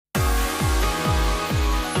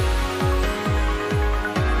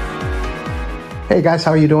Hey guys,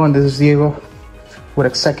 how are you doing? This is Diego with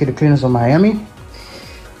Executive Cleaners of Miami,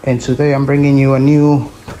 and today I'm bringing you a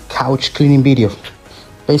new couch cleaning video,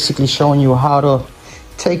 basically showing you how to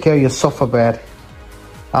take care of your sofa bed.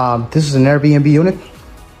 This is an Airbnb unit.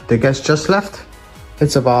 The guest just left.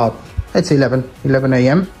 It's about, it's 11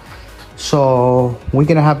 a.m. So we're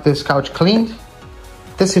gonna have this couch cleaned,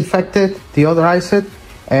 disinfected, deodorized it,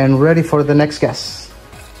 and ready for the next guest.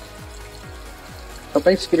 So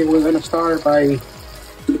basically we're gonna start by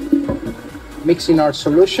mixing our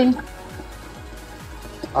solution.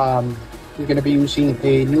 We're gonna be using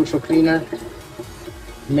a neutral cleaner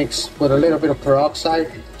mixed with a little bit of peroxide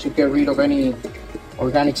to get rid of any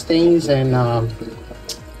organic stains and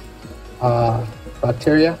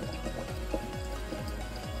bacteria,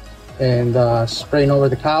 and spraying over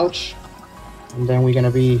the couch. And then we're gonna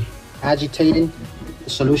be agitating the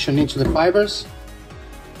solution into the fibers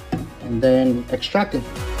and then extracting.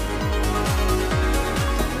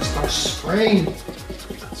 Start spraying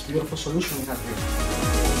this beautiful solution we have here.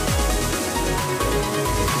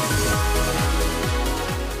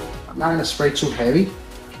 I'm not gonna spray too heavy.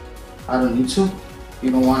 I don't need to.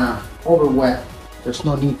 You don't wanna over wet. There's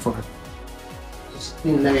no need for it. Just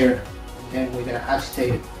thin layer, and we're gonna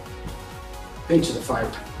agitate it into the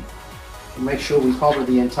fiber. And make sure we cover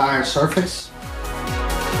the entire surface.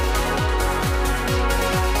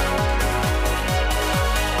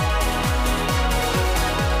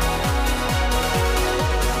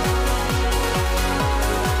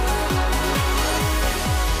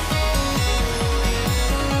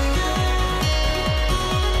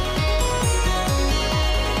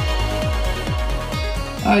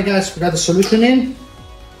 Alright guys, we got the solution in.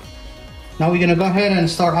 Now we're gonna go ahead and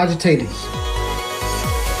start agitating.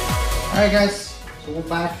 Alright guys, so we're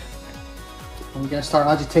back. And we're gonna start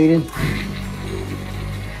agitating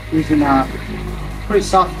using a pretty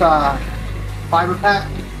soft fiber pad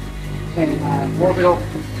and orbital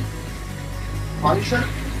polisher.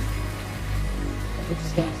 This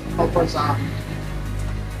is gonna help us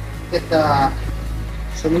get the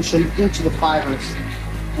solution into the fibers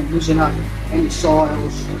and loosen up any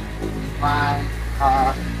soils, lime,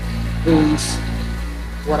 grease,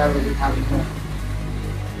 whatever we have in here.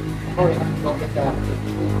 Probably have to go get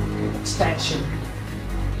the extension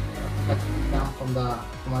down from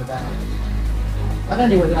my bag. But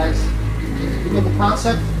anyway guys, you get the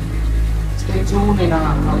concept. Stay tuned and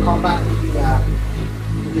I'll come back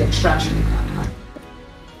with the extraction.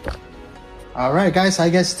 Alright guys, I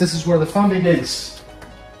guess this is where the fun begins.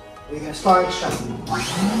 We're gonna start extracting.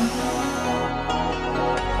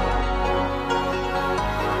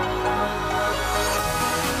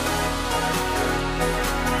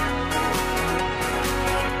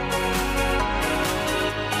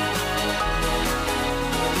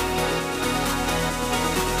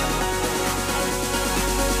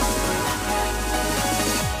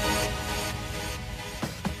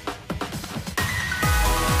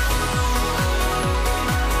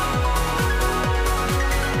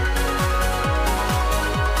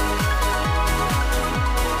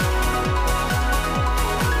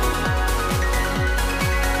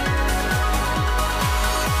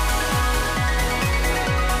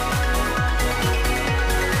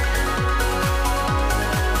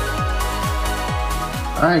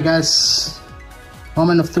 Alright guys,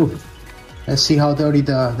 moment of truth. Let's see how dirty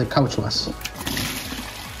the couch was.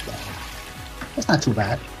 It's not too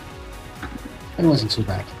bad. It wasn't too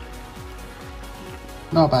bad.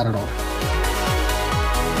 Not bad at all.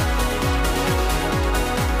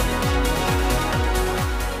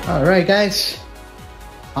 Alright guys,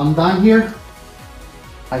 I'm done here.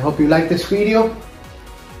 I hope you like this video.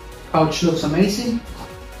 Couch looks amazing.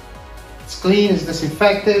 It's clean, it's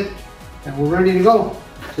disinfected, and we're ready to go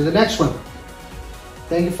to the next one.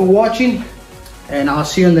 Thank you for watching, and I'll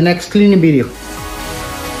see you in the next cleaning video.